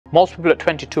Most people at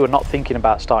 22 are not thinking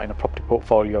about starting a property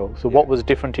portfolio. So what was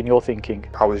different in your thinking?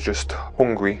 I was just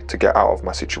hungry to get out of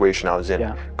my situation I was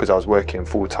in, because I was working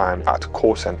full-time at a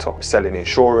call centre selling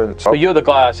insurance. So you're the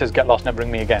guy that says get lost, never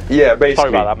ring me again? Yeah, basically. Sorry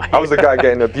about that, mate. I was the guy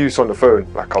getting abuse on the phone.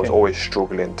 Like, I was always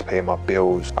struggling to pay my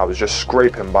bills. I was just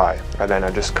scraping by, and then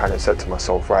I just kind of said to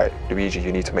myself, right, Luigi,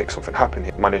 you need to make something happen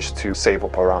here. Managed to save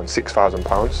up around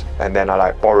 £6,000, and then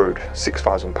I borrowed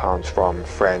 £6,000 from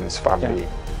friends, family,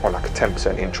 on like a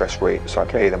 10% interest rate, so I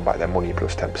pay them back their money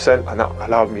plus 10%, and that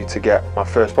allowed me to get my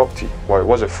first property. Well, it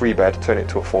was a 3-bed, turned it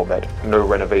to a 4-bed. No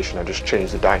renovation, I just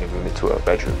changed the dining room into a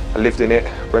bedroom. I lived in it,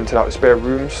 rented out the spare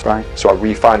rooms, so I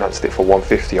refinanced it for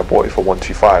 150, I bought it for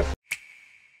 125.